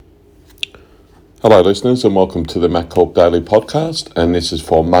Hello listeners and welcome to the MacCorp Daily Podcast, and this is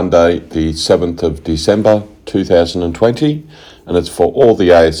for Monday the 7th of December 2020, and it's for all the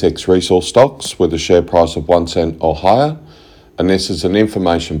ASX resource stocks with a share price of 1 cent or higher, and this is an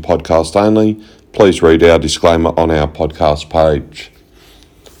information podcast only. Please read our disclaimer on our podcast page.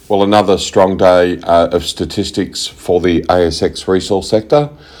 Well, another strong day of statistics for the ASX resource sector,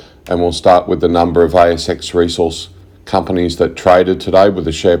 and we'll start with the number of ASX resource companies that traded today with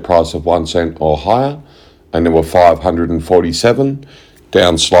a share price of 1 cent or higher, and there were 547,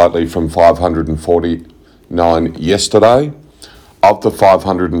 down slightly from 549 yesterday. Of the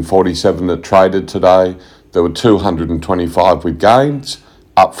 547 that traded today, there were 225 with gains,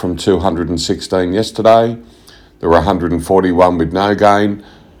 up from 216 yesterday. There were 141 with no gain,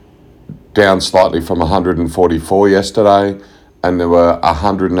 down slightly from 144 yesterday, and there were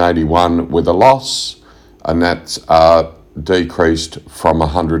 181 with a loss, and that's decreased from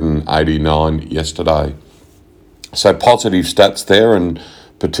 189 yesterday. So positive stats there, and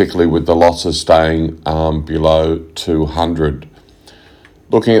particularly with the losses staying below 200.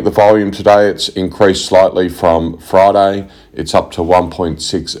 Looking at the volume today, it's increased slightly from Friday. It's up to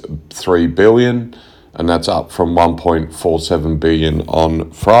 1.63 billion, and that's up from 1.47 billion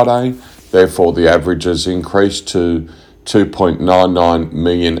on Friday. Therefore, the average has increased to 2.99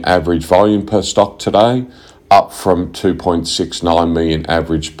 million average volume per stock today, up from 2.69 million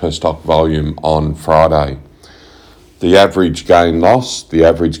average per stock volume on Friday. The average gain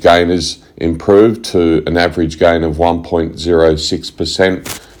is improved to an average gain of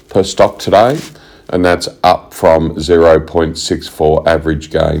 1.06% per stock today, and that's up from 0.64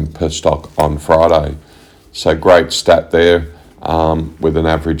 average gain per stock on Friday. So great stat there, with an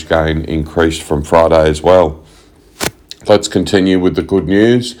average gain increased from Friday as well. Let's continue with the good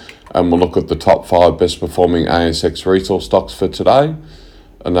news, and we'll look at the top 5 best performing ASX resource stocks for today.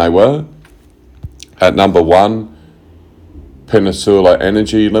 And they were, at number 1, Peninsula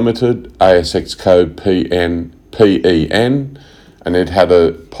Energy Limited, ASX code PEN, and it had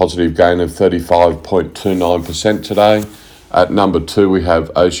a positive gain of 35.29% today. At number 2, we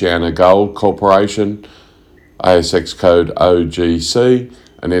have OceanaGold Corporation, ASX code OGC,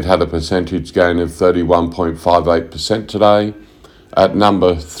 and it had a percentage gain of 31.58% today. At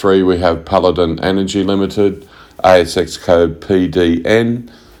number 3, we have Paladin Energy Limited, ASX code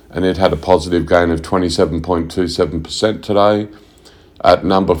PDN, and it had a positive gain of 27.27% today. At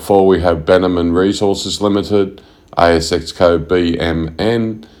number 4, we have Benjamin Resources Limited, ASX code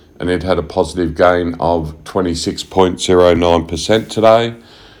BMN, and it had a positive gain of 26.09% today.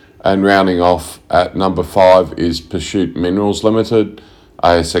 And rounding off at number 5 is Pursuit Minerals Limited,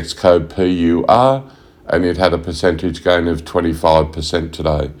 ASX code PUR, and it had a percentage gain of 25%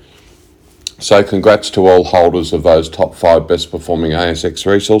 today. So congrats to all holders of those top 5 best performing ASX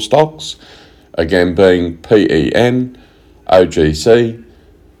resource stocks, again being PEN, OGC,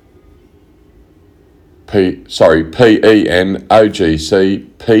 PEN, OGC,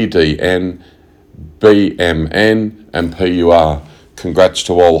 PDN, BMN and PUR. Congrats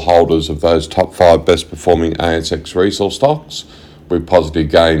to all holders of those top 5 best performing ASX resource stocks with positive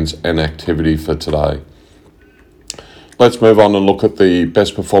gains and activity for today. Let's move on and look at the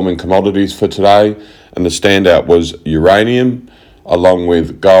best performing commodities for today, and the standout was uranium, along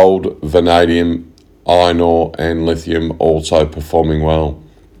with gold, vanadium, iron ore and lithium also performing well.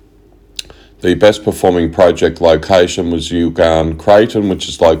 The best performing project location was Yilgarn Creighton, which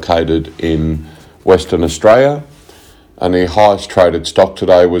is located in Western Australia, and the highest traded stock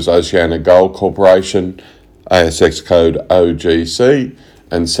today was OceanaGold Corporation, ASX code OGC,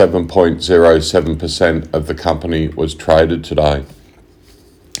 and 7.07% of the company was traded today.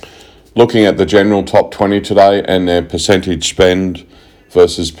 Looking at the general top 20 today and their percentage spend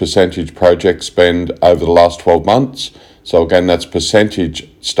versus percentage project spend over the last 12 months. So again, that's percentage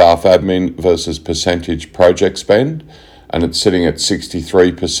staff admin versus percentage project spend, and it's sitting at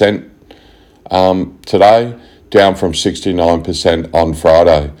 63% today, down from 69% on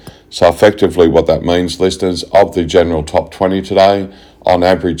Friday. So effectively what that means, listeners, of the general top 20 today, on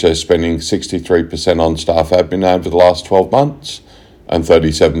average they're spending 63% on staff admin over the last 12 months and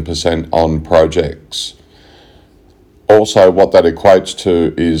 37% on projects. Also, what that equates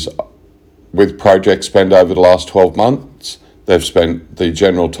to is, with project spend over the last 12 months, the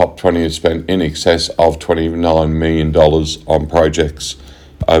general top 20 has spent in excess of $29 million on projects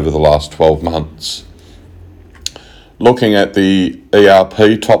over the last 12 months. Looking at the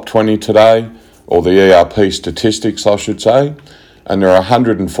ERP top 20 today, or the ERP statistics I should say, and there are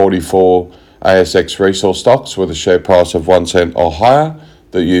 144 ASX resource stocks with a share price of 1 cent or higher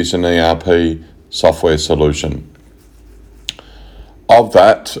that use an ERP software solution. Of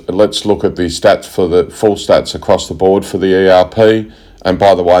that, let's look at the stats for the full stats across the board for the ERP. And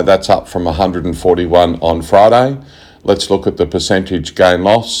by the way, that's up from 141 on Friday. Let's look at the percentage gain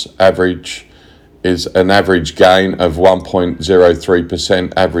loss. Average is an average gain of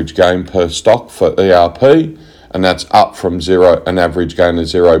 1.03% average gain per stock for ERP. And that's up from an average gain of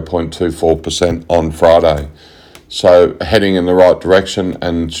 0.24% on Friday. So heading in the right direction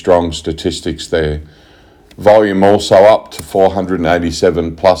and strong statistics there. Volume also up to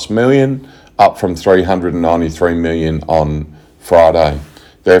 487 plus million, up from 393 million on Friday.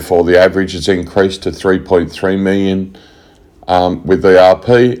 Therefore, the average has increased to 3.3 million with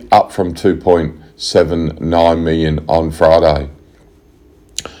ERP, up from 2.79 million on Friday.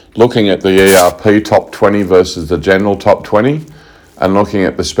 Looking at the ERP top 20 versus the general top 20, and looking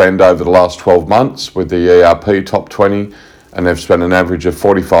at the spend over the last 12 months with the ERP top 20, and they've spent an average of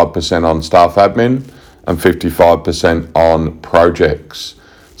 45% on staff admin and 55% on projects.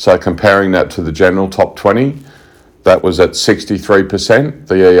 So comparing that to the general top 20, that was at 63%.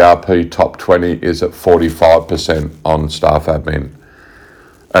 The ERP top 20 is at 45% on staff admin.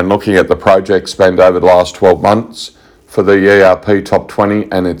 And looking at the project spend over the last 12 months for the ERP top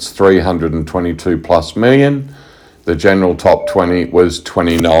 20, and it's 322 plus million. The general top 20 was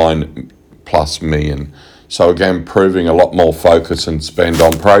 29 plus million. So again, proving a lot more focus and spend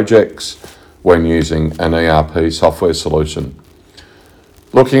on projects when using an ERP software solution.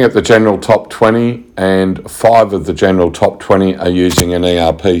 Looking at the general top 20, and 5 of the general top 20 are using an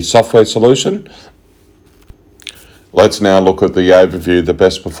ERP software solution. Let's now look at the overview, the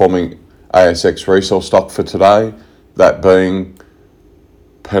best performing ASX resource stock for today, that being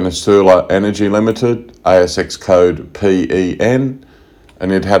Peninsula Energy Limited, ASX code PEN,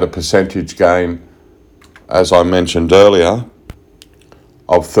 and it had a percentage gain, as I mentioned earlier,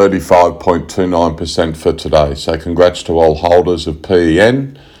 of 35.29% for today. So congrats to all holders of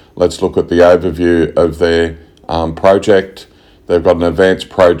PEN. Let's look at the overview of their project. They've got an advanced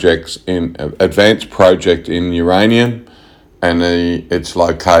project in uranium, and it's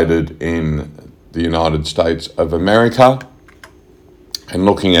located in the United States of America. And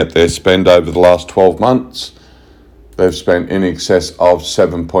looking at their spend over the last 12 months, they've spent in excess of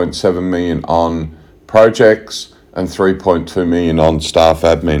 7.7 million on projects and 3.2 million on staff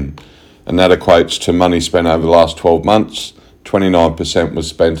admin. And that equates to money spent over the last 12 months. 29% was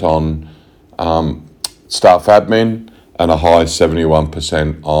spent on staff admin and a high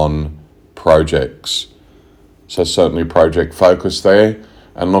 71% on projects. So certainly project focus there.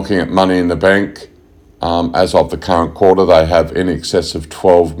 And looking at money in the bank, as of the current quarter, they have in excess of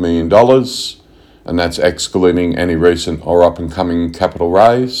 $12 million, and that's excluding any recent or up-and-coming capital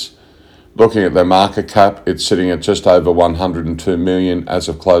raise. Looking at their market cap, it's sitting at just over 102 million as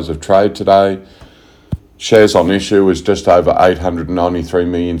of close of trade today. Shares on issue is just over 893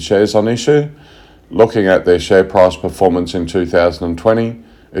 million shares on issue. Looking at their share price performance in 2020,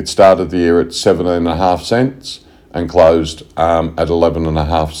 it started the year at 17.5 cents and closed at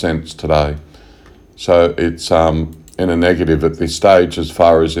 11.5 cents today. So it's in a negative at this stage as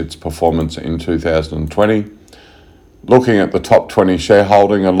far as its performance in 2020. Looking at the top 20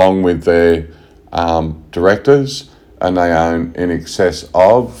 shareholding along with their directors, and they own in excess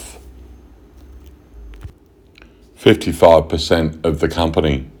of 55% of the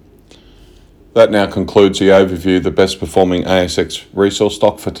company. That now concludes the overview, the best performing ASX resource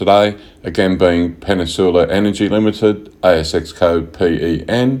stock for today, again being Peninsula Energy Limited, ASX code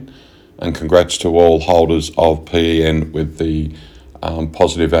PEN, and congrats to all holders of PEN with the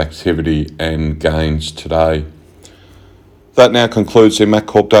positive activity and gains today. That now concludes the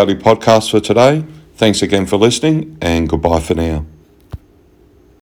MacCorp Daily Podcast for today. Thanks again for listening, and goodbye for now.